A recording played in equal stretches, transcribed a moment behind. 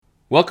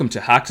Welcome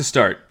to Hack to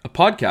Start, a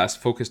podcast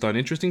focused on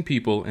interesting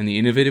people and the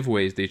innovative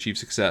ways they achieve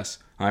success.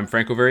 I'm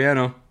Franco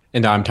Veriano.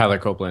 And I'm Tyler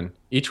Copeland.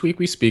 Each week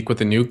we speak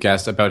with a new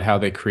guest about how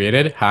they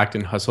created, hacked,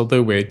 and hustled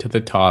their way to the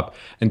top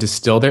and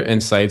distill their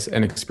insights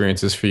and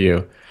experiences for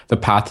you. The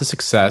path to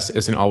success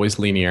isn't always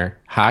linear.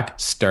 Hack,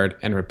 start,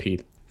 and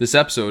repeat. This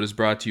episode is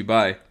brought to you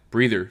by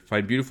Breather.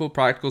 Find beautiful,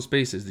 practical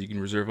spaces that you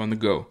can reserve on the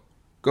go.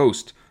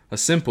 Ghost, a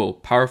simple,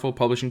 powerful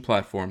publishing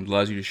platform that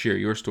allows you to share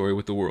your story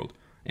with the world.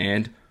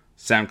 And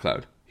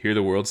SoundCloud. Hear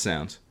the world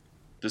sounds.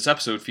 This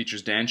episode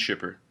features Dan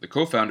Schipper, the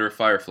co-founder of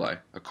Firefly,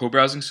 a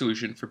co-browsing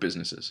solution for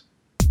businesses.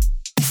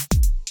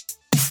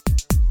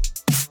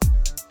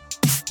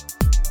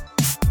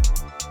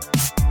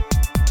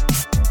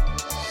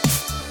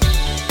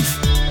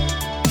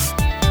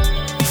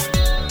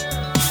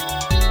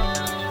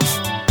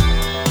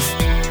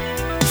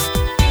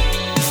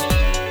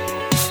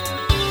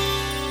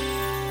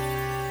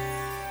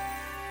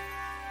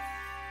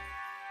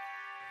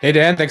 Hey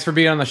Dan, thanks for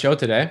being on the show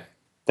today.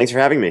 Thanks for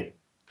having me.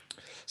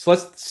 So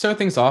let's start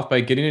things off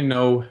by getting to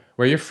know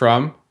where you're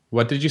from,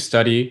 what did you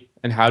study,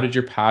 and how did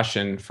your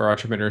passion for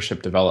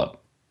entrepreneurship develop?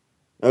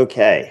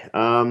 Okay.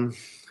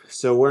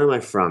 So where am I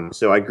from?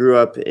 So I grew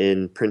up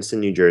in Princeton,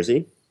 New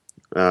Jersey.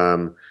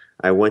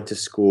 I went to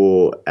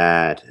school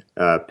at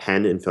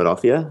Penn in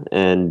Philadelphia,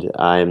 and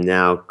I am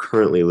now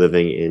currently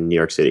living in New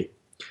York City.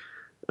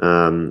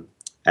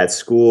 At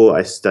school,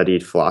 I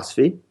studied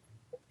philosophy.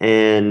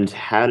 And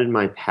how did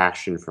my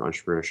passion for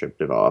entrepreneurship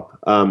develop?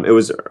 It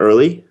was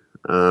early.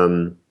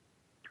 It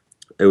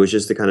was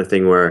just the kind of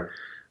thing where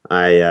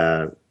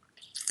I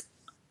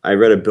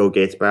read a Bill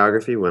Gates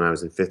biography when I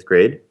was in fifth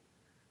grade,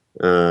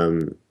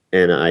 and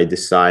I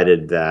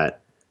decided that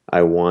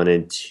I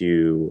wanted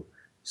to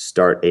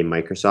start a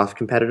Microsoft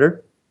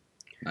competitor.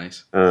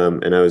 Nice.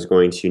 And I was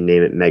going to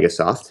name it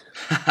Megasoft.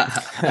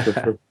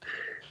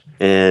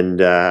 And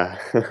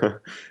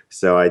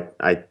so I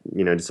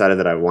decided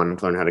that I wanted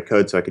to learn how to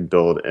code so I could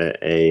build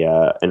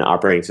an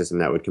operating system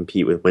that would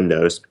compete with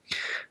Windows.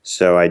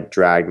 So I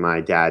dragged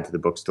my dad to the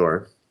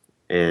bookstore,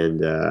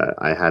 and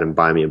I had him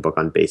buy me a book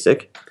on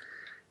BASIC.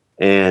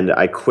 And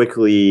I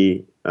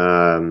quickly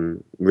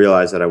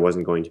realized that I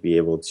wasn't going to be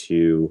able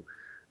to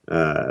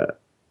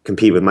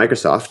compete with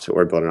Microsoft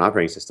or build an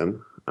operating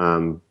system.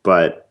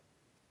 But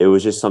it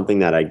was just something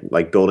that I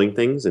like. Building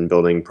things and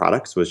building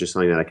products was just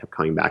something that I kept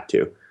coming back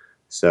to.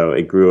 So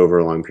it grew over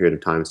a long period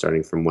of time,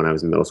 starting from when I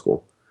was in middle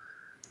school.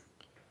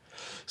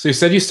 So you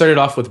said you started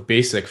off with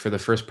BASIC for the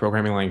first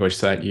programming language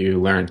that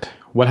you learned.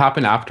 What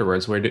happened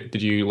afterwards? Where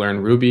did you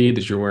learn Ruby?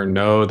 Did you learn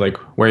Node? Like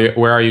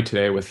where are you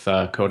today with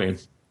coding?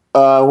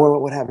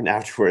 What happened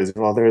afterwards?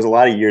 Well, there was a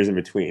lot of years in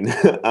between.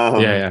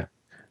 Yeah.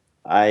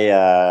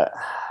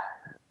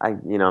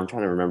 I'm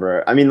trying to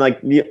remember. I mean,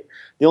 like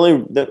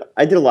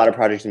I did a lot of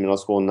projects in middle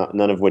school,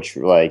 none of which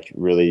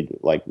really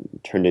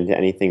turned into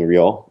anything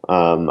real.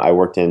 I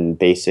worked in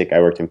BASIC, I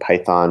worked in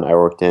Python, I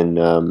worked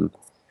in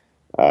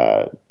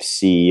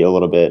C a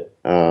little bit,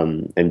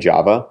 and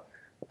Java.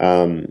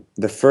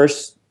 The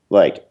first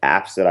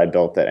apps that I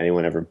built that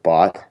anyone ever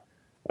bought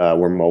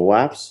were mobile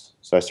apps.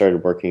 So I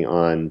started working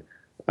on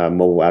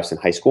mobile apps in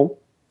high school,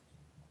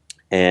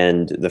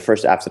 and the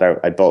first apps that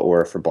I built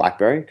were for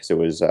BlackBerry because it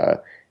was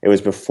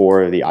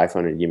before the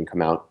iPhone had even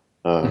come out.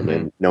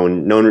 And no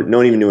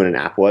one even knew what an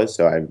app was.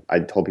 So I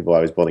told people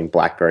I was building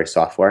BlackBerry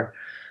software.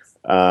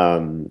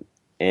 And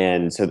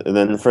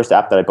then the first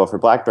app that I built for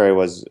BlackBerry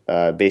was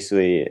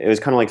basically, it was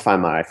kind of like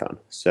Find My iPhone.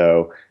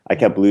 So I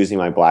kept losing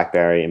my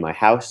BlackBerry in my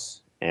house,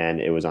 and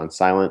it was on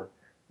silent.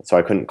 So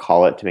I couldn't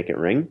call it to make it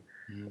ring.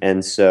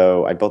 And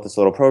so I built this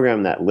little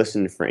program that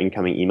listened for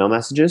incoming email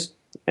messages.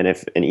 And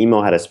if an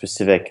email had a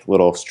specific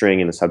little string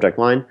in the subject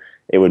line,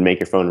 it would make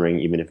your phone ring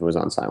even if it was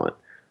on silent.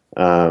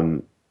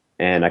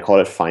 And I called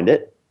it Find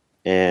It,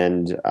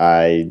 and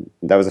that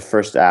was the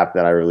first app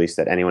that I released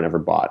that anyone ever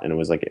bought, and it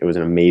was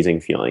an amazing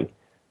feeling.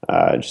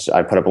 I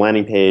put up a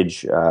landing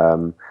page.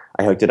 I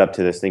hooked it up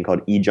to this thing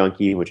called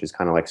eJunkie, which is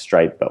kind of like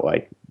Stripe, but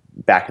like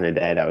back in the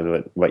day, that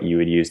was what you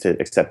would use to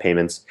accept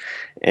payments.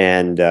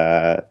 And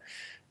I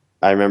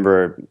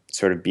remember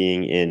sort of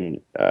being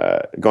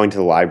going to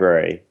the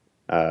library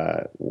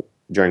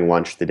during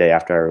lunch the day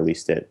after I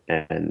released it,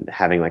 and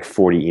having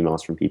 40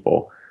 emails from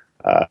people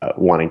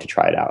wanting to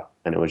try it out,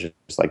 and it was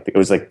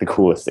the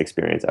coolest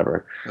experience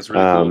ever. That's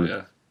really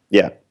cool.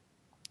 Yeah.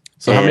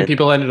 So how many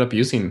people ended up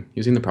using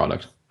the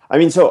product? I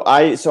mean, so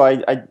I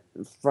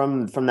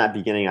from that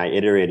beginning, I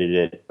iterated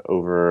it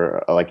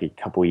over a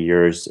couple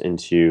years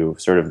into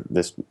sort of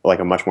this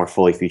a much more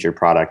fully featured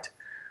product.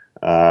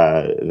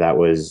 It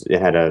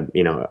had a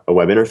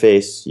web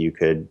interface. You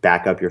could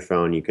back up your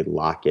phone. You could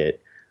lock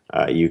it.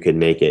 You could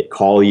make it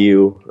call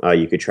you.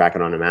 You could track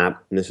it on a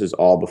map. And this was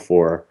all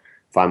before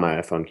Find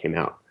My iPhone came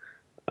out.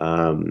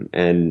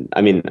 And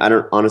I mean, I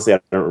don't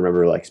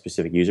remember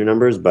specific user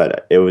numbers,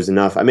 but it was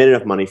enough. I made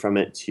enough money from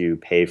it to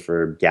pay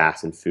for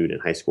gas and food in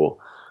high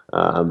school.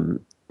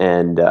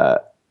 And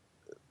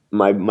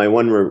my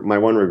one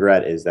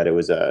regret is that it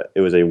was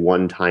a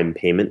one-time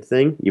payment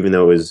thing, even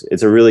though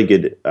it's a really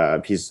good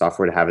piece of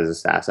software to have as a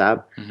SaaS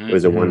app. It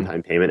was a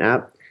one-time payment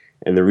app,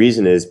 and the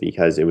reason is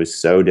because it was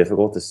so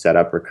difficult to set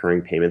up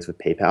recurring payments with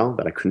PayPal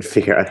that I couldn't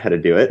figure out how to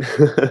do it.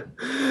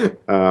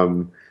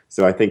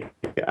 So I think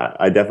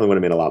I definitely would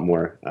have made a lot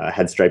more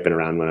head striping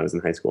around when I was in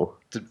high school.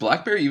 Did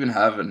BlackBerry even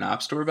have an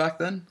app store back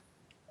then?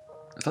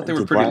 I thought they were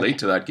Did pretty Black- late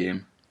to that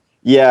game.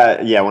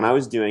 Yeah. When I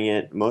was doing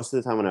it, most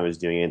of the time when I was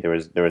doing it,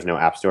 there was no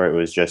app store. It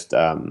was just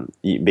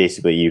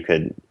basically you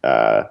could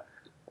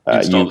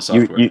Install the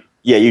software.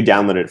 you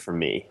download it from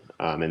me.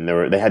 And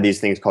they had these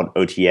things called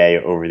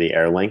OTA over the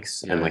air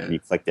links, and like Yeah. if you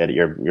clicked it,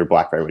 your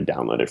BlackBerry would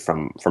download it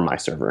from my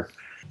server.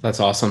 That's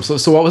awesome.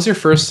 So what was your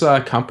first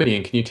company,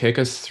 and can you take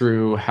us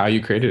through how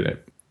you created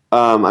it?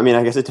 I mean,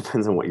 I guess it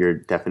depends on what your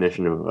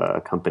definition of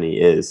a company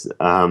is.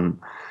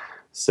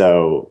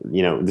 So,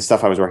 the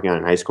stuff I was working on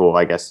in high school,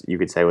 I guess you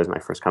could say was my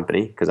first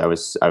company because I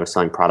was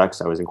selling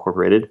products. I was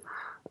incorporated,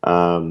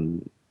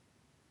 and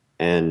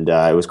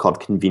it was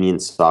called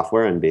Convenience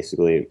Software. And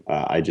basically,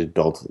 I just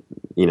built,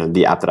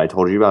 the app that I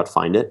told you about,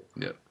 Find It.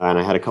 Yeah. And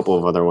I had a couple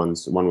of other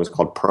ones. One was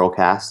called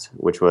Pearlcast,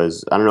 which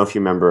was, I don't know if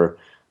you remember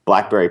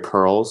BlackBerry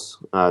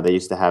Pearls. They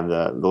used to have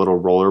the little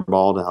roller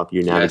ball to help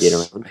you navigate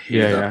Yes, around. I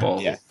hated that Yeah.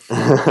 ball. Yeah.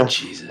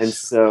 Jesus. And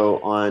so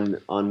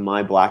on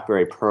my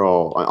BlackBerry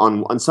Pearl,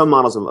 on some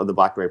models of the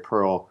BlackBerry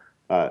Pearl,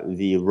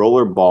 the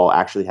roller ball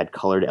actually had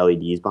colored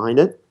LEDs behind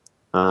it,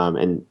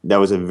 and that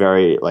was a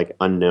very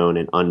unknown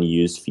and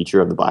unused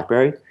feature of the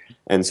BlackBerry.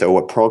 And so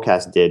what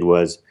Pearlcast did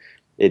was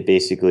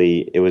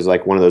it was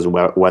like one of those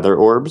weather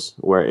orbs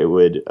where it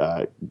would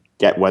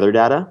get weather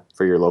data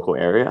for your local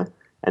area,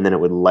 and then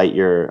it would light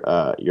your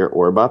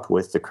orb up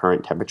with the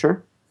current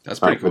temperature. That's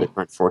pretty For the cool.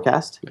 current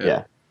forecast. Yeah.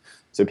 Yeah.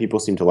 So people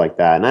seem to like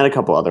that, and I had a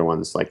couple other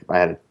ones. Like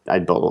I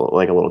built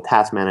like a little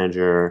task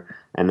manager,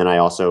 and then I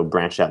also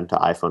branched out into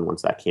iPhone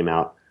once that came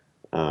out.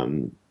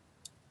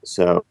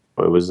 So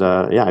it was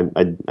I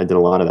did a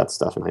lot of that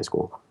stuff in high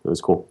school. It was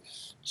cool.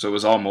 So it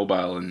was all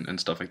mobile and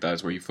stuff like that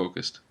is where you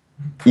focused.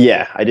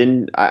 Yeah, I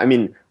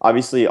mean,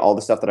 obviously, all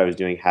the stuff that I was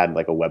doing had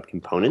like a web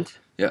component.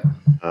 Yeah.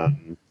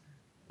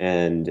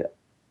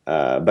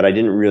 But I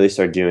didn't really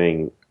start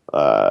doing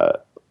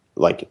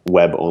like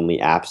web only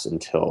apps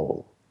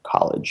until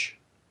college.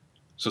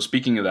 So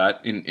speaking of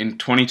that, in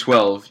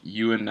 2012,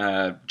 you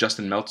and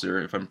Justin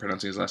Meltzer, if I'm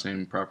pronouncing his last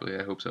name properly,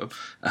 I hope so,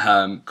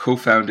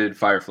 co-founded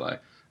Firefly.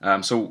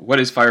 So what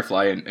is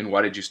Firefly, and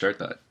why did you start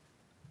that?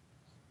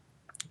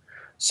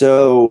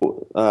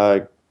 So,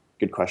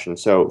 good question.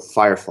 So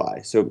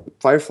Firefly.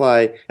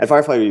 At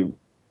Firefly,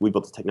 we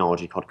built a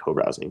technology called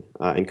co-browsing.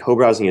 And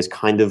co-browsing is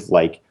kind of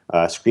like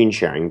screen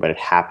sharing, but it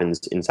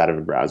happens inside of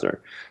a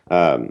browser.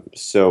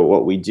 So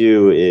what we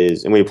do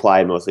is, and we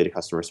apply it mostly to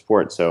customer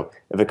support. So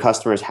if a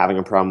customer is having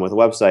a problem with a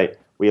website,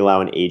 we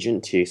allow an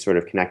agent to sort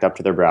of connect up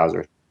to their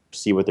browser,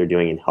 see what they're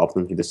doing, and help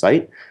them through the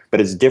site. But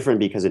it's different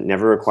because it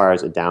never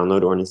requires a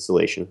download or an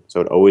installation.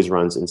 So it always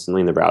runs instantly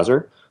in the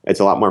browser. It's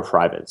a lot more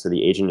private. So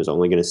the agent is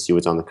only going to see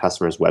what's on the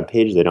customer's web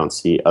page. They don't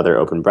see other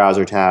open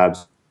browser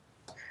tabs.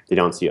 They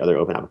don't see other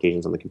open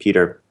applications on the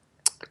computer.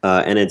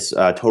 And it's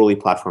totally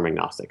platform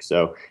agnostic.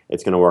 So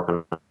it's going to work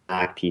on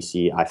Mac,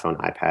 PC, iPhone,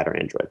 iPad, or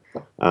Android.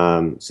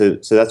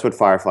 So that's what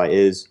Firefly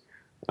is.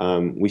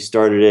 We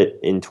started it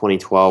in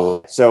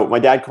 2012. So my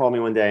dad called me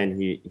one day, and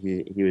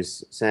he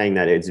was saying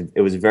that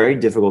it was very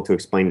difficult to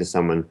explain to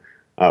someone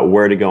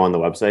where to go on the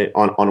website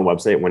on a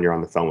website when you're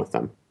on the phone with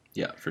them.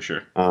 Yeah, for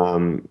sure.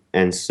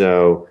 And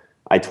so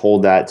I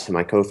told that to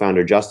my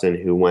co-founder Justin,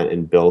 who went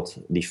and built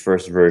the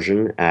first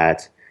version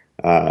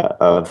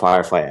of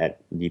Firefly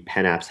at the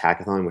Penn Apps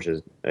Hackathon, which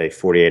is a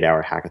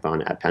 48-hour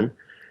hackathon at Penn.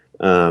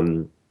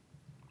 And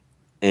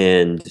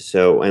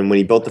when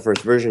he built the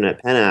first version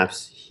at Penn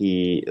Apps,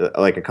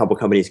 a couple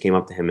companies came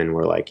up to him and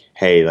were like,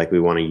 "Hey,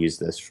 we want to use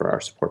this for our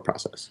support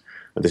process.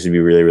 This would be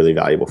really, really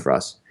valuable for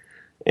us."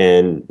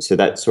 And so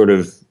that sort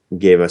of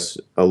gave us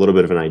a little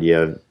bit of an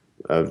idea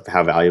of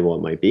how valuable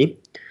it might be.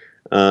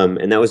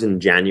 And that was in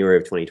January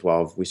of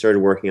 2012. We started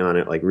working on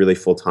it really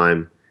full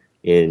time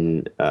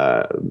in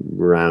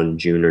around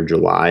June or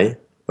July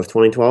of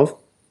 2012.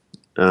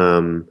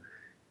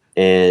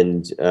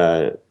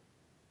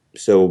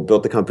 So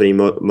built the company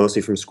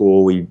mostly from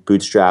school. We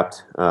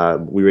bootstrapped.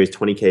 We raised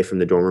 $20K from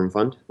the Dorm Room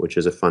Fund, which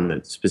is a fund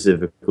that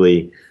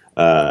specifically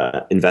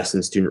invests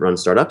in student-run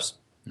startups.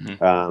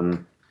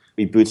 Mm-hmm.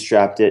 We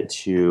bootstrapped it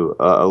to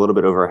a little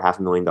bit over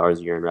 $500,000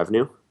 a year in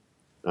revenue,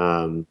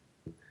 and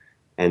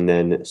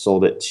then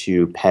sold it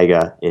to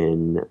Pega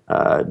in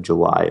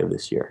July of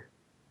this year.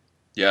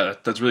 Yeah,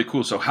 that's really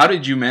cool. So how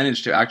did you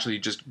manage to actually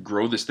just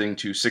grow this thing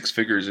to six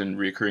figures in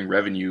recurring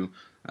revenue?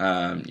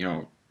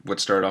 What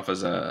started off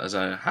as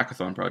a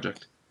hackathon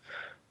project?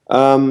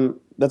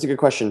 That's a good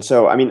question.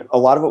 So, I mean, a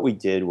lot of what we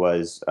did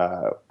was,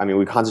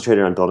 we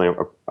concentrated on building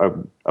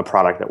a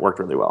product that worked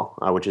really well,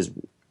 which is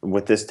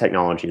with this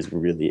technology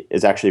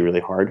is actually really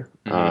hard.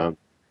 Mm-hmm.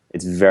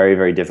 It's very,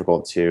 very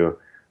difficult to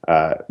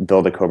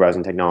build a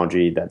co-browsing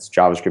technology that's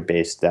JavaScript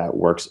based that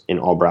works in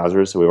all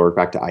browsers. So we work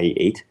back to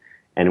IE8,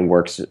 and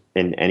works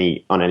in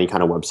on any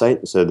kind of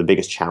website. So the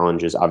biggest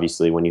challenge is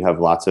obviously when you have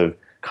lots of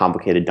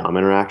complicated DOM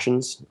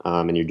interactions,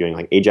 and you're doing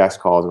like AJAX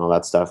calls and all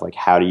that stuff. Like,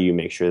 how do you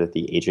make sure that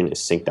the agent is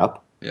synced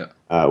up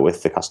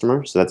with the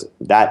customer? So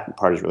that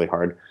part is really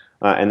hard.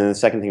 And then the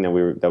second thing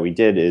that we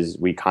did is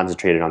we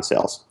concentrated on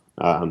sales.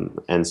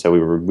 And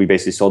so we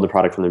basically sold the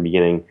product from the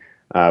beginning.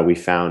 We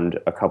found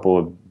a couple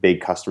of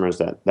big customers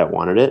that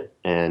wanted it,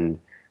 and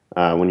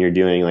when you're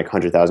doing like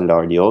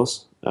 $100,000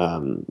 deals,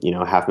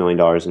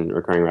 $500,000 in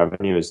recurring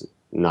revenue is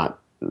not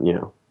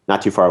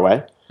too far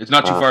away. It's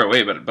not too far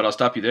away, but I'll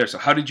stop you there. So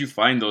how did you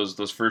find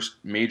those first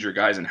major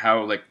guys, and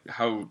how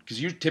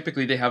because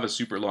typically they have a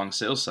super long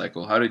sales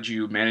cycle. How did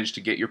you manage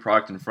to get your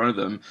product in front of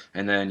them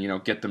and then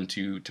get them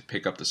to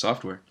pick up the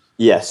software?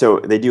 Yeah, so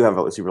they do have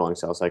a super long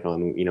sales cycle,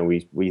 and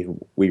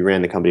we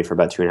ran the company for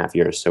about 2.5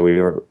 years, so we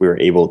were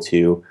able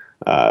to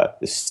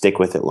stick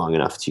with it long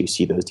enough to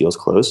see those deals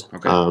close.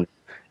 Okay.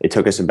 It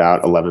took us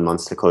about 11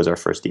 months to close our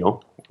first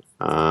deal,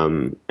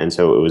 and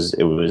so it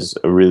was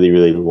a really,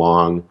 really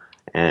long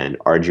and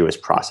arduous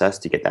process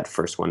to get that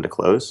first one to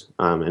close.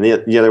 And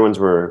the other ones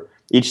were,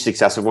 each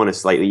successive one is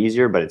slightly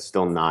easier, but it's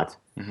still not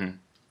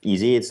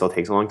easy. It still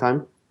takes a long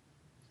time.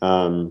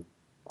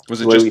 Was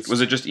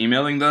it just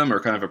emailing them or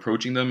kind of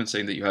approaching them and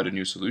saying that you had a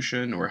new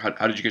solution, or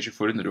how did you get your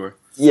foot in the door?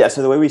 Yeah,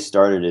 so the way we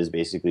started is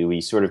basically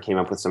we sort of came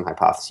up with some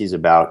hypotheses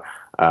about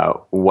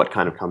what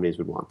kind of companies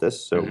would want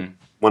this. So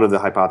one of the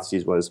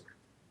hypotheses was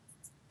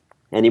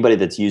anybody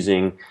that's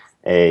using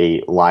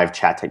a live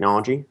chat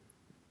technology,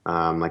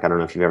 like I don't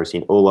know if you've ever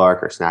seen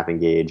Olark or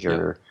SnapEngage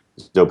or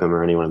Zopim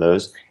or any one of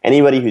those.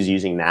 Anybody who's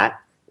using that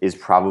is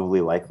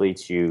probably likely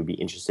to be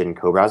interested in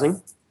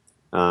co-browsing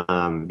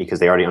because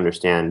they already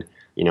understand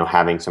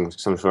having some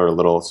sort of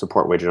little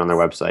support widget on their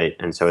website,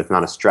 and so it's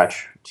not a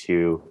stretch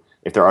to,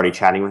 if they're already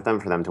chatting with them,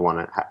 for them to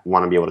want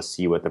to be able to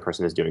see what the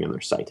person is doing on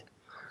their site.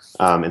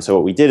 And so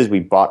what we did is we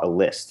bought a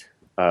list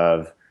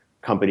of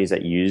companies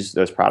that use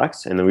those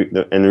products, and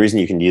the reason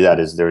you can do that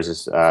is there's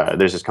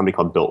this company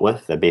called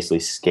BuiltWith that basically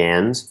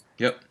scans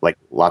like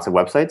lots of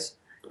websites,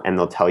 and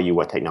they'll tell you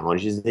what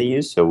technologies they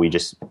use. So we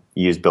just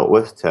use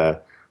BuiltWith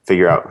to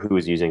figure out who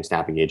is using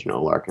SnapEngage and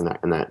Olark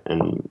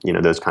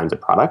and those kinds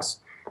of products.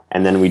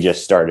 And then we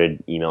just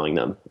started emailing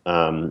them.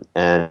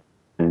 And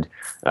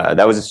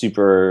that was a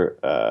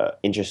super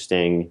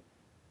interesting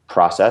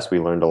process. We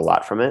learned a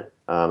lot from it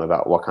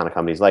about what kind of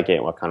companies like it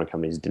and what kind of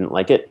companies didn't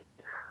like it.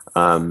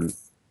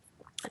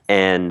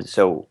 And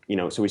so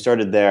we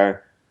started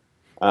there.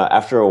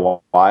 After a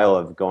while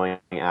of going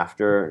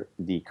after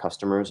the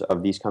customers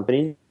of these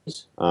companies,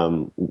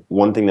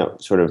 one thing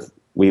that sort of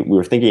we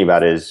were thinking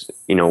about is,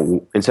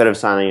 instead of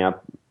signing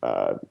up,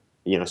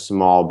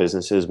 small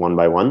businesses one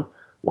by one,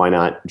 why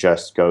not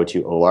just go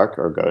to Olark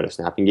or go to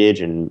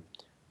SnapEngage and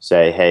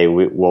say, hey,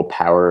 we'll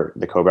power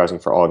the co-browsing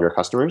for all of your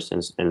customers,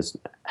 and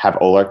have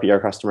Olark be our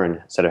customer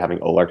instead of having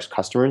Olark's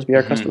customers be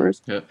our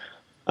customers. Yeah.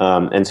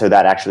 And so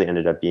that actually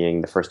ended up being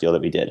the first deal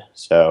that we did.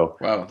 So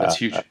wow, that's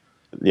huge.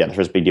 Yeah, the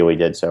first big deal we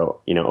did. So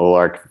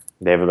Olark,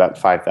 they have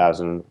about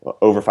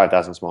over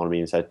 5,000 small to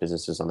medium-sized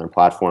businesses on their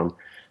platform,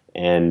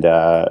 and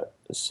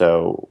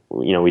so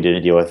we did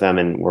a deal with them,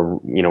 and we're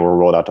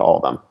rolled out to all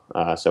of them.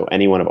 So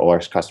any one of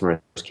Olark's customers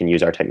can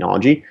use our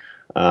technology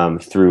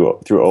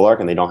through Olark,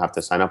 and they don't have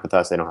to sign up with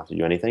us. They don't have to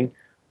do anything.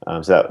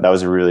 So that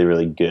was a really,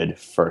 really good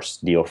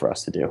first deal for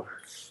us to do.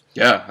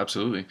 Yeah,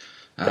 absolutely.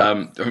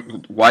 Yeah.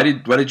 Why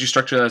did you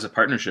structure that as a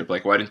partnership?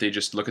 Like, why didn't they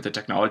just look at the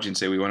technology and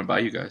say, we want to buy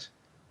you guys?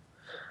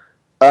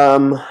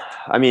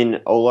 I mean,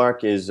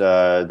 Olark is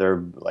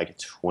they're like a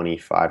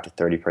 25 to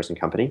 30 person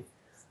company.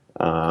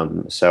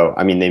 So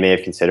I mean, they may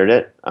have considered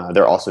it.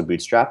 They're also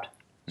bootstrapped.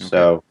 Okay.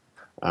 So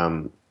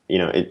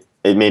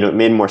it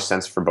made more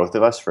sense for both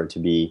of us for it to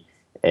be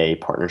a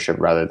partnership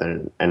rather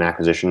than an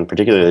acquisition,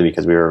 particularly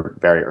because we were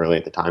very early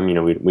at the time.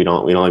 We'd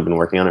only been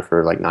working on it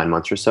for like 9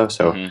 months or so.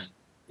 So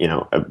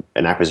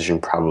an acquisition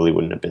probably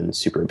wouldn't have been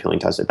super appealing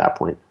to us at that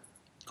point.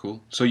 Cool.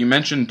 So you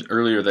mentioned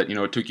earlier that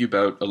it took you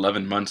about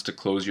 11 months to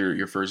close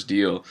your first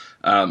deal,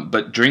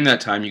 but during that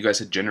time you guys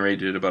had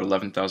generated about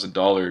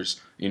 $11,000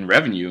 in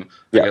revenue,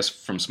 I guess,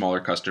 from smaller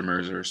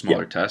customers or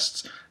smaller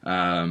tests.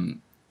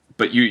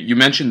 But you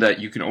mentioned that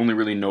you can only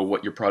really know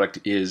what your product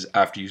is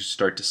after you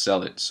start to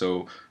sell it.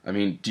 So I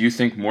mean, do you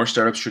think more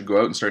startups should go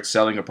out and start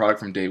selling a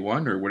product from day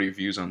one, or what are your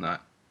views on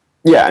that?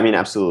 Yeah, I mean,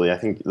 absolutely. I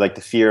think like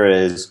the fear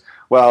is,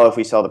 well, if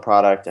we sell the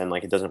product and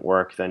like it doesn't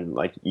work, then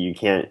like you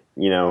can't,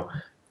 you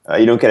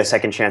don't get a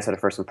second chance at a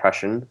first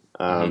impression.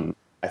 I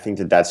think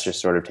that's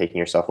just sort of taking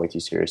yourself way too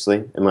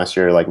seriously, unless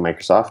you're like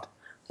Microsoft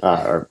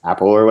or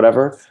Apple or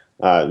whatever.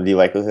 The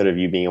likelihood of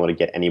you being able to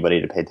get anybody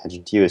to pay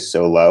attention to you is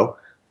so low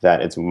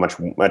that it's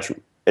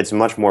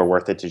much more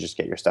worth it to just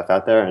get your stuff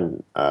out there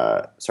and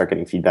start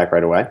getting feedback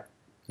right away.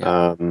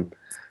 Yeah.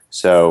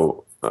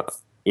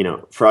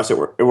 For us, it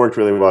worked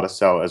really well to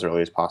sell as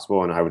early as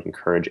possible, and I would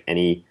encourage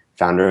any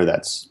founder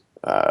that's,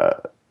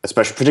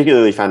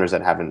 particularly founders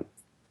that haven't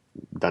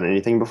done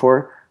anything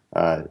before,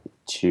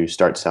 to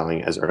start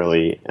selling as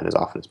early and as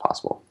often as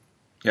possible.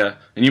 Yeah,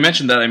 and you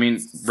mentioned that. I mean,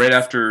 right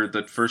after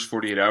the first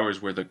 48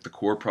 hours, where the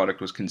core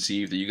product was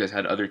conceived, that you guys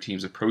had other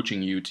teams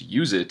approaching you to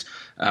use it.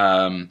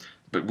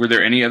 But were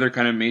there any other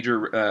kind of major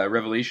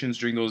revelations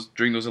during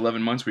those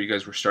 11 months where you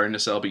guys were starting to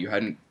sell, but you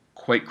hadn't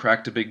quite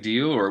cracked a big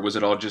deal, or was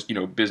it all just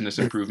business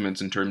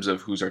improvements in terms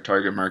of who's our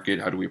target market,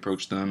 how do we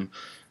approach them?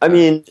 I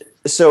mean,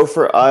 so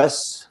for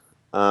us,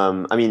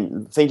 I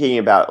mean, thinking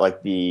about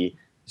like the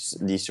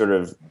sort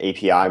of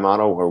API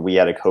model where we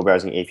had a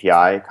co-browsing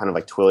API, kind of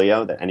like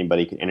Twilio, that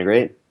anybody could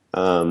integrate.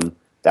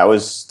 That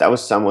was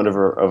somewhat of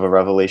a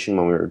revelation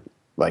when we were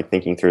like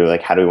thinking through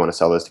like how do we want to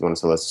sell this? Do we want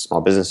to sell this to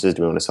small businesses?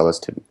 Do we want to sell this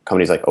to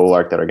companies like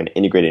Olark that are going to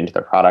integrate it into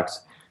their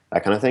products?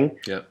 That kind of thing.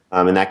 Yeah.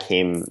 And that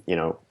came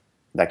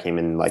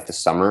in like the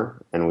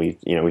summer, and we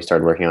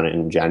started working on it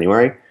in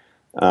January.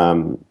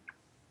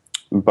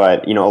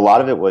 But a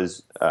lot of it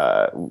was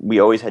we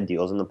always had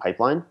deals in the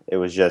pipeline. It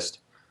was just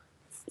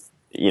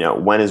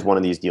when is one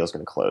of these deals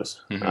going to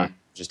close? Mm-hmm.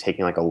 Just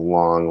taking like a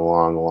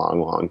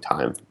long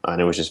time,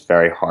 and it was just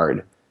very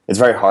hard. It's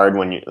very hard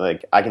when you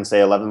like I can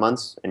say 11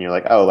 months, and you're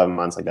like, oh, 11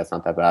 months, like that's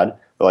not that bad.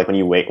 But like when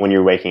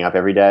you're waking up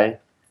every day,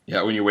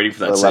 Yeah, when you're waiting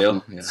for that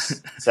sale. Yeah.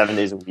 7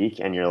 days a week,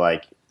 and you're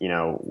like,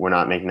 we're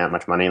not making that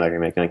much money. Like, we're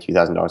making like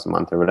 $2,000 a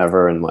month or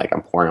whatever, and like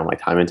I'm pouring all my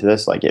time into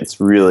this. Like, it's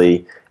a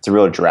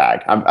real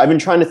drag. I've been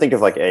trying to think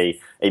of like a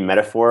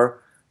metaphor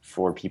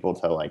for people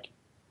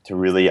to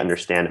really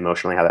understand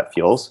emotionally how that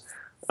feels.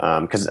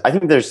 Because I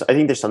think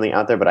there's something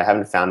out there, but I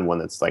haven't found one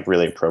that's like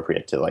really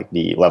appropriate to like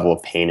the level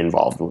of pain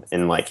involved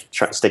in like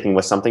sticking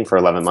with something for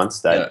 11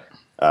 months that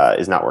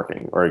is not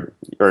working, or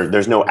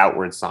there's no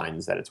outward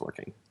signs that it's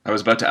working. I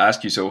was about to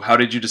ask you, so how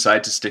did you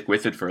decide to stick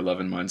with it for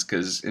 11 months?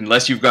 Because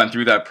unless you've gone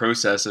through that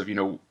process of,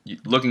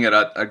 looking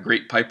at a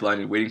great pipeline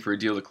and waiting for a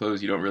deal to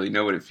close, you don't really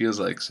know what it feels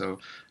like. So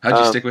how'd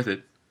you stick with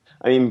it?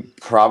 I mean,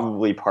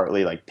 probably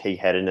partly like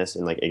pig-headedness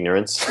and like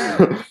ignorance,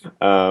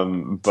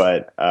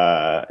 but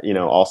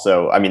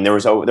also, I mean, there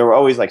were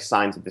always like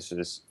signs that this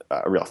was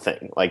a real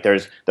thing. Like, there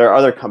are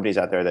other companies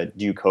out there that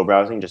do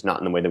co-browsing, just not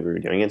in the way that we were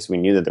doing it. So we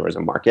knew that there was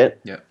a market.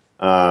 Yeah.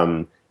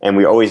 And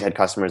we always had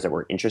customers that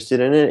were interested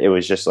in it. It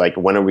was just like,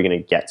 when are we going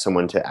to get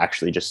someone to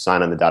actually just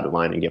sign on the dotted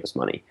line and give us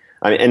money?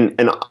 I mean,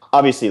 and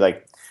obviously,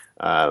 like,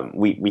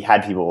 we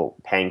had people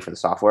paying for the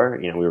software.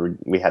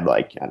 We had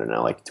like, I don't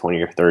know, like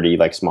 20 or 30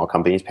 like small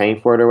companies paying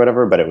for it or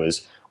whatever. But it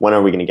was, when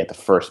are we going to get the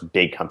first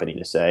big company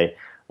to say,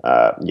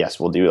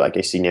 yes, we'll do like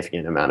a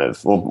significant amount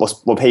of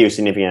we'll pay you a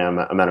significant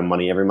amount of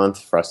money every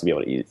month for us to be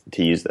able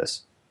to use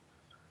this.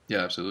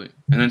 Yeah, absolutely.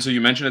 And then, so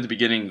you mentioned at the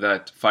beginning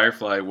that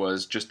Firefly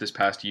was just this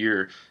past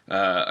year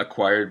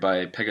acquired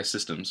by Pega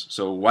Systems.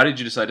 So why did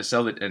you decide to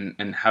sell it,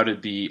 and how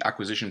did the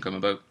acquisition come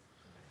about?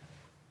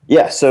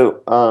 Yeah,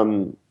 so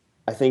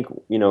I think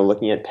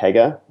looking at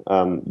Pega,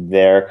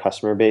 their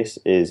customer base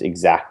is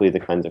exactly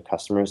the kinds of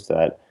customers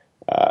that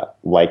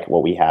like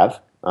what we have,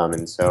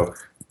 and so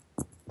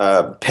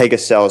Pega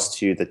sells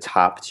to the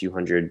top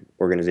 200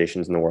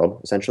 organizations in the world,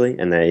 essentially,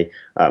 and they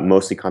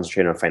mostly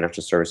concentrate on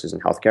financial services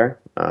and healthcare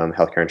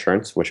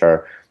insurance, which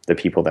are the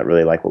people that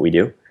really like what we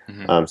do.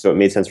 Mm-hmm. So it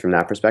made sense from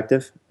that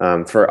perspective.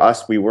 For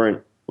us, we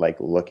weren't like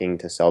looking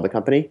to sell the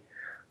company,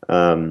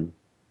 but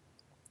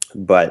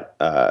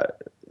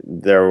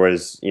there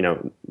was,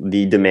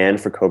 the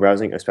demand for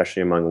co-browsing,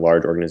 especially among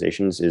large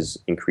organizations, is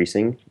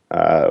increasing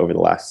over the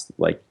last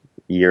like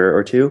year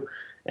or two,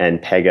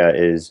 and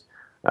Pega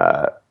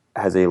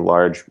has a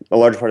large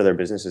part of their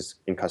business is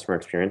in customer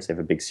experience. They have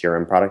a big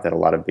CRM product that a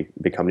lot of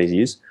big companies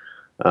use,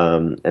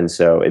 and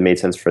so it made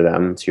sense for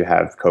them to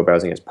have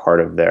co-browsing as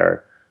part of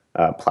their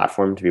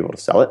platform to be able to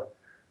sell it.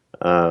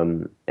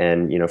 And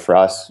for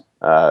us,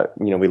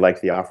 we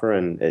liked the offer,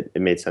 and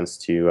it made sense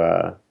to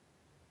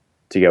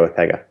go with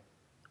Pega.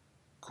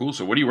 Cool.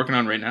 So what are you working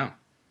on right now?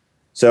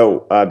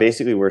 So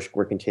basically,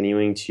 we're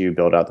continuing to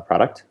build out the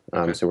product.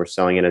 Okay. So we're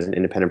selling it as an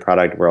independent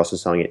product. We're also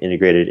selling it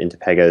integrated into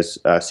Pega's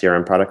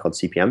CRM product called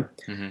CPM.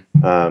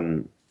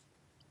 Mm-hmm.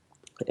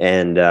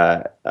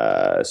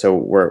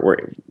 So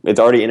it's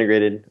already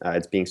integrated.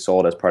 It's being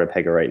sold as part of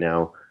Pega right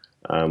now,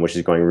 which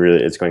is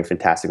going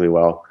fantastically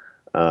well.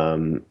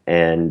 So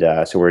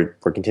we're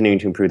continuing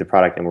to improve the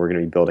product, and we're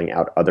going to be building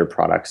out other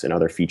products and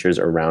other features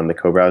around the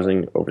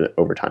co-browsing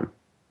over time.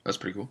 That's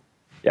pretty cool.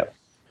 Yep.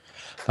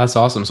 That's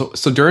awesome.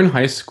 So during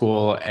high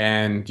school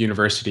and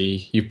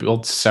university, you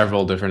built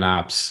several different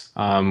apps,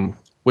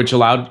 which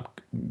allowed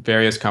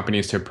various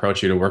companies to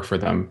approach you to work for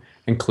them,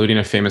 including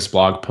a famous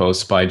blog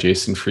post by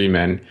Jason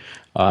Friedman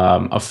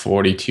of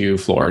 42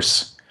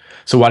 Floors.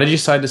 So why did you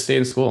decide to stay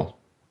in school?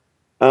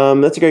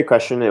 That's a great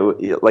question.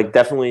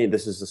 Definitely,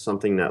 this is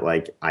something that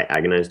like I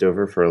agonized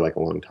over for like a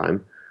long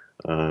time.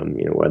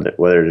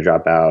 Whether to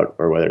drop out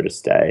or whether to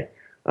stay.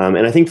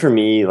 And I think for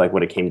me, like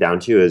what it came down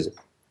to is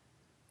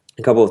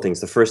a couple of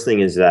things. The first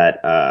thing is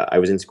that I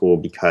was in school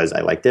because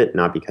I liked it,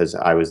 not because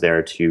I was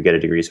there to get a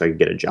degree so I could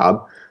get a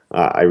job.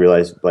 I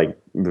realized like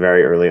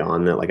very early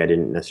on that like I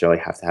didn't necessarily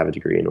have to have a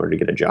degree in order to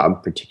get a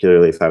job,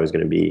 particularly if I was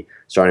going to be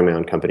starting my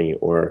own company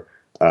or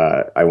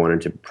I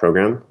wanted to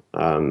program.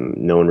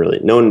 No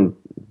one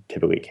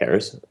typically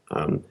cares.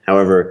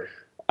 However,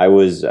 I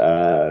was,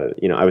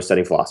 I was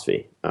studying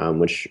philosophy,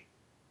 which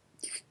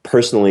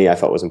personally I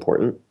felt was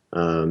important.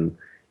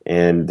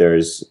 And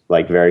there's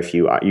like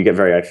you get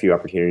very few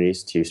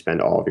opportunities to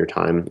spend all of your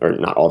time, or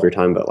not all of your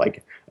time, but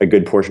like a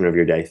good portion of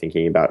your day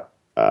thinking about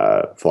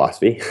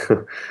philosophy.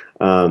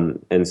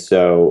 And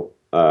so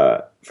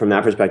from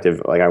that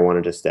perspective, like I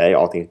wanted to stay,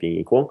 all things being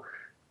equal.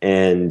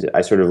 And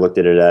I sort of looked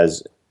at it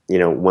as,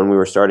 when we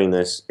were starting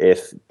this,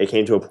 if it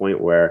came to a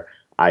point where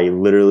I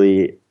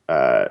literally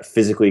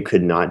physically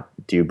could not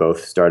do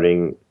both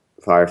starting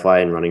Firefly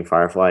and running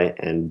Firefly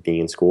and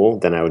being in school,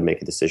 then I would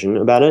make a decision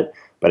about it.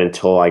 But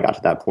until I got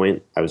to that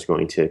point, I was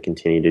going to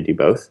continue to do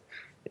both.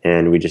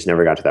 And we just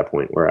never got to that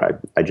point where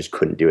I just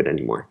couldn't do it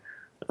anymore.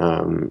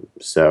 And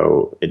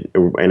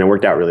it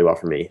worked out really well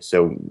for me.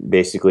 So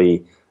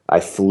basically, I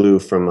flew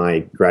from my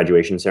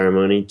graduation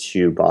ceremony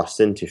to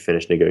Boston to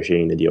finish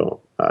negotiating the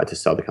deal to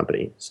sell the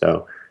company.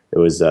 So it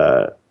was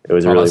a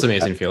really that's an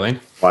amazing feeling.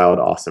 Wild,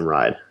 awesome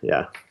ride.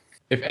 Yeah.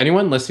 If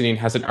anyone listening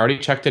hasn't already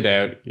checked it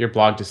out, your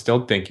blog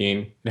Distilled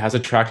Thinking, it has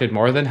attracted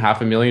more than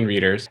 500,000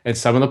 readers, and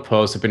some of the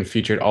posts have been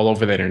featured all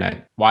over the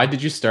internet. Why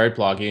did you start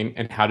blogging,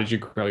 and how did you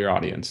grow your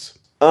audience?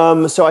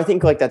 So I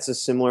think like that's a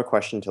similar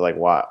question to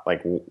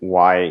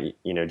why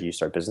do you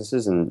start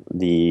businesses? And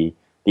the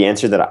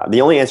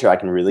only answer I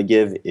can really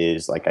give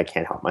is like I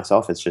can't help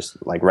myself. It's just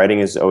like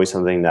writing is always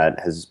something that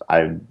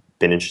I've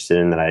been interested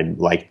in, that I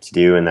like to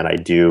do, and that I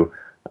do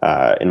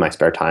in my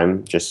spare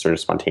time, just sort of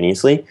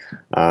spontaneously,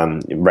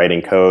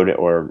 writing code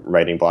or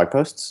writing blog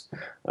posts.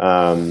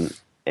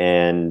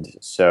 And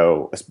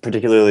so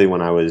particularly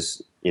when I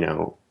was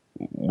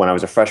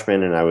a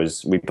freshman, and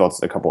we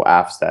built a couple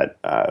apps that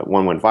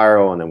one went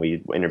viral, and then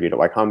we interviewed at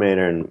Y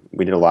Combinator, and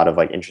we did a lot of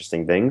like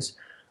interesting things.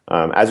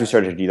 As we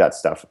started to do that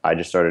stuff, I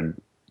just started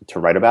to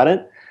write about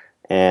it,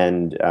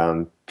 and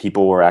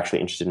people were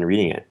actually interested in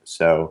reading it.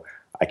 So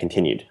I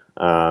continued.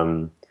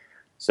 I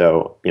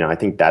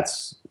think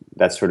that's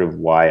sort of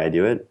why I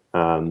do it.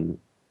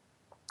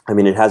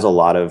 It has a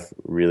lot of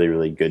really,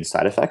 really good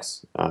side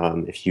effects.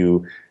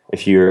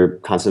 If you're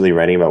constantly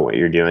writing about what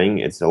you're doing,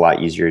 it's a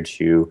lot easier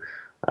to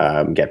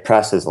get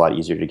press. It's a lot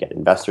easier to get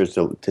investors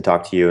to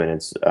talk to you, and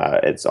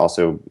it's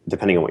also,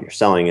 depending on what you're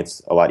selling,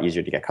 it's a lot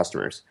easier to get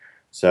customers.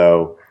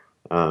 So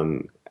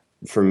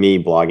for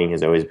me, blogging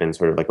has always been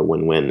sort of like a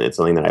win-win. It's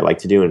something that I like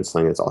to do, and it's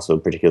something that's also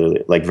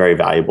particularly like very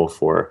valuable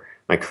for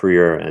my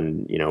career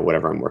and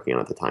whatever I'm working on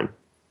at the time.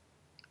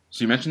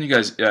 So you mentioned you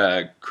guys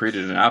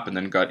created an app and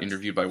then got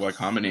interviewed by Y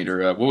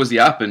Combinator. What was the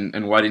app,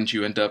 and why didn't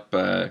you end up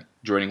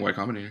joining Y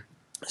Combinator?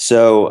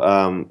 So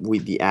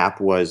the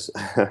app was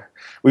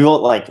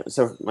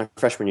my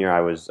freshman year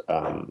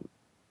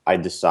I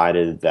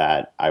decided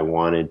that I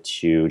wanted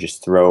to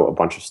just throw a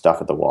bunch of stuff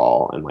at the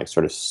wall and like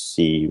sort of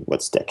see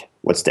what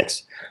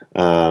sticks.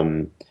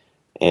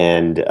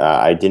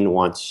 I didn't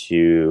want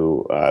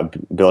to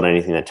build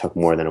anything that took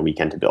more than a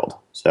weekend to build.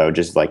 So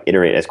just like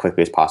iterate as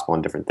quickly as possible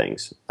on different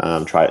things.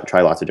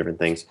 Try lots of different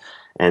things.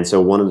 And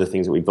so one of the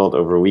things that we built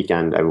over a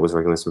weekend, I was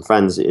working with some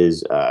friends,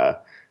 is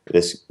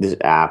this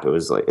app. It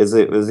was like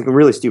a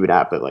really stupid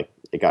app, but like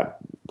it got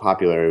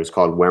popular. It was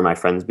called Where My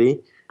Friends Be,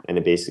 and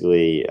it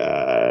basically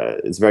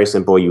it's very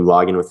simple. You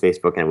log in with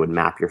Facebook, and it would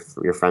map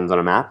your friends on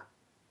a map.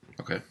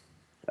 Okay.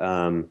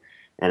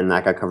 And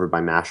that got covered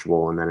by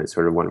Mashable, and then it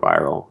sort of went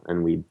viral.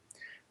 And we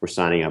were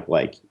signing up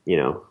a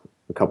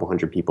couple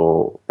hundred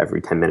people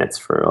every 10 minutes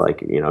for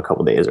a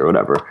couple days or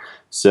whatever.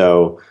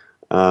 So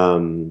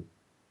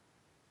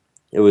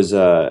it was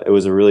a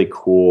really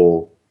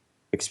cool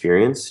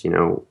experience.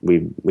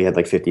 We had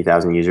like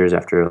 50,000 users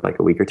after like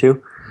a week or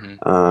two.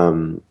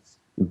 Mm-hmm.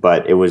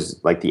 But it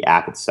was like the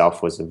app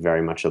itself was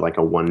very much like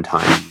a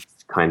one-time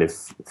kind of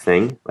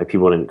thing. Like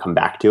people didn't come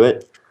back to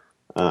it.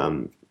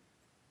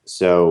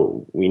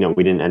 So we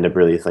didn't end up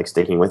really like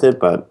sticking with it,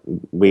 but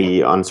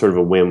we, on sort of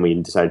a whim, we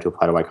decided to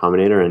apply to Y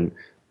Combinator, and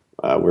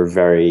we're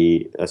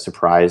very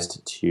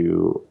surprised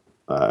to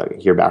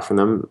hear back from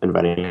them,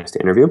 inviting us to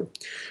interview.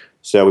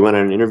 So we went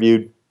on and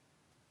interviewed,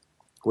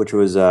 which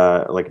was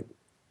like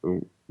a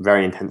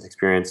very intense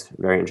experience,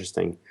 very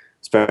interesting,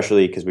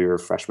 especially because we were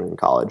freshmen in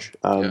college.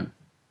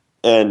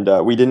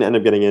 And we didn't end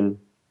up getting in,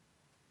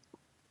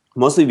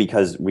 mostly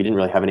because we didn't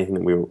really have anything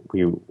that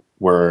we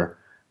were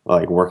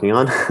like working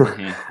on.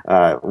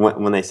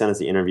 Mm-hmm. When they sent us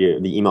the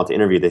email to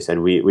interview, they said,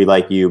 we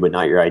like you, but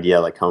not your idea.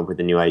 Like, come up with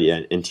a new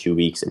idea in 2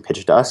 weeks and pitch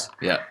it to us.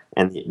 Yeah.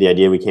 And the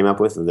idea we came up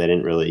with, they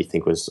didn't really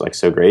think was like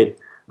so great.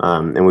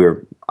 And we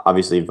were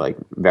obviously like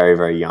very,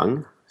 very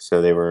young.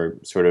 So they were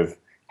sort of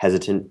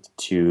hesitant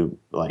to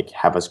like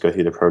have us go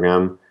through the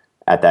program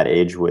at that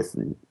age with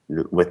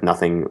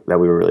nothing that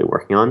we were really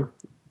working on.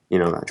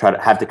 Try to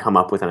have to come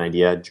up with an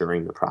idea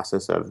during the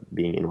process of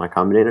being in Y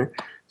Combinator.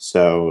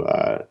 So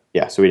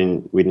so we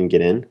didn't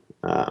get in.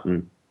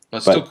 Well,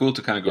 it's still cool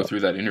to kind of go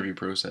through that interview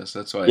process.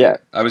 That's why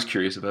I was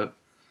curious about.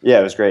 Yeah,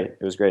 it was great.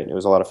 It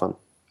was a lot of fun.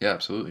 Yeah,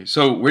 absolutely.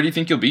 So where do you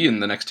think you'll be in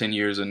the next 10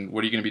 years, and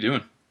what are you going to be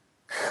doing?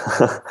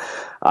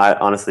 I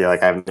honestly,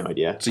 like, I have no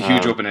idea. It's a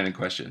huge open-ended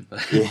question.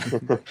 Yeah.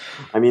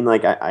 I mean,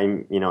 like,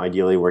 I'm,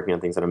 ideally working on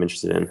things that I'm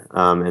interested in,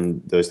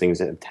 and those things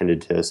have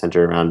tended to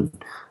center around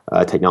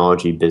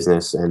technology,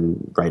 business,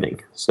 and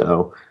writing.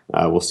 So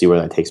we'll see where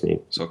that takes me.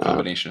 So a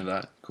combination of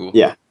that. Cool.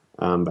 Yeah.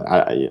 But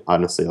I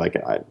honestly, like,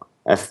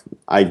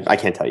 I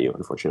can't tell you,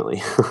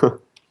 unfortunately.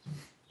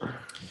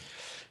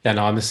 Yeah,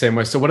 no, I'm the same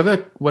way. So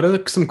what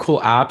are some cool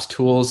apps,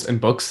 tools,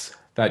 and books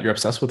that you're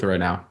obsessed with right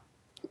now?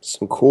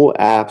 Some cool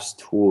apps,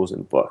 tools,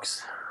 and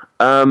books.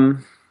 Let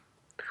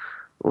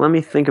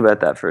me think about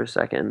that for a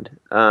second.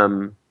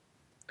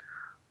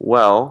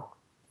 Well,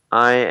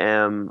 I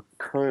am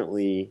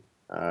currently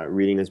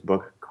reading this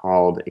book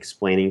called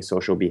Explaining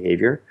Social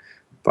Behavior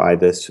by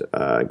this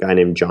guy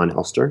named John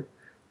Elster,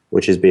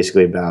 which is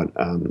basically about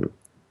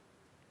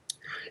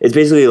it's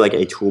basically like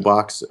a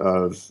toolbox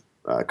of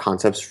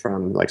concepts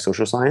from like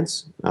social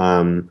science.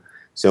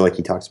 So like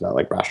he talks about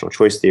like rational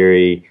choice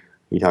theory.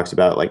 He talks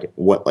about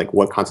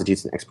what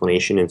constitutes an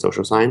explanation in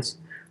social science,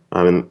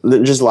 and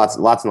just lots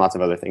and lots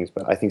of other things.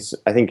 But I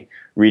think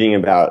reading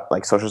about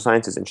like social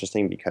science is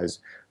interesting because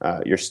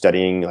you're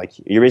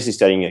basically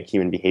studying like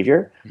human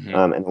behavior,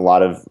 and a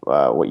lot of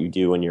what you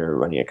do when you're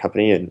running a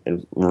company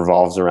and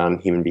revolves around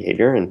human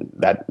behavior, and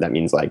that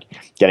means like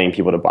getting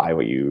people to buy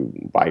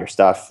your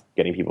stuff,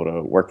 getting people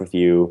to work with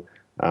you.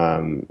 All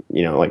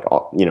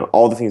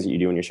the things that you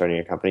do when you're starting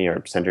a company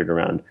are centered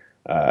around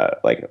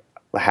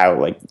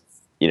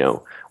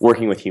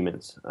working with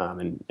humans,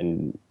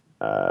 and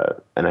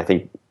I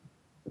think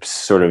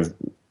sort of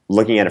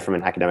looking at it from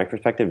an academic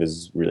perspective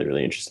is really,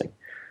 really interesting.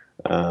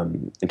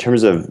 In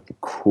terms of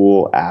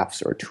cool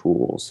apps or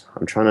tools,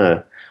 I'm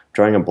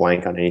drawing a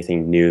blank on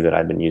anything new that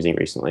I've been using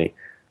recently,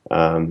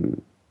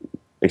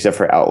 except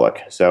for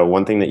Outlook. So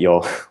one thing that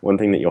you'll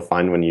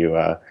find when you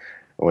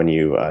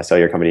sell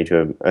your company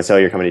to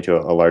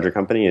a larger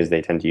company is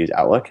they tend to use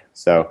Outlook.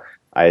 So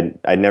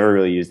I'd never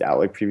really used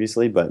Outlook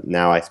previously, but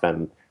now I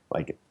spend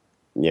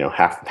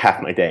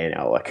half my day in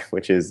Outlook,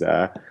 which is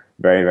a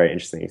very, very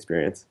interesting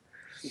experience.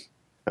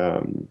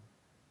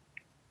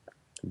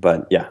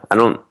 But yeah, I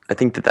don't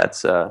have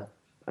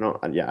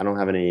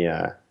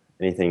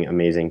anything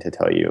amazing to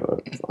tell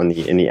you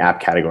in the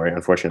app category,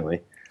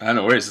 unfortunately.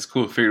 No worries. It's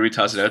cool. Figured we'd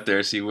toss it out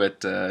there, see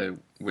what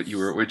you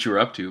were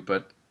up to.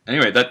 But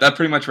anyway, that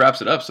pretty much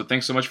wraps it up. So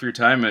thanks so much for your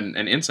time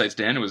and insights,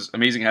 Dan. It was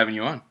amazing having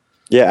you on.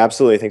 Yeah,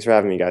 absolutely. Thanks for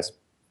having me, guys.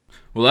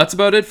 Well, that's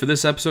about it for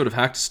this episode of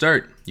Hack to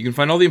Start. You can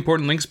find all the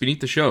important links beneath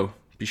the show.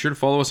 Be sure to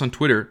follow us on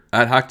Twitter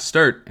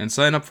 @HackToStart and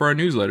sign up for our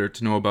newsletter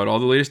to know about all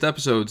the latest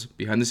episodes,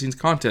 behind-the-scenes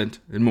content,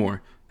 and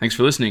more. Thanks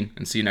for listening,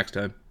 and see you next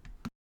time.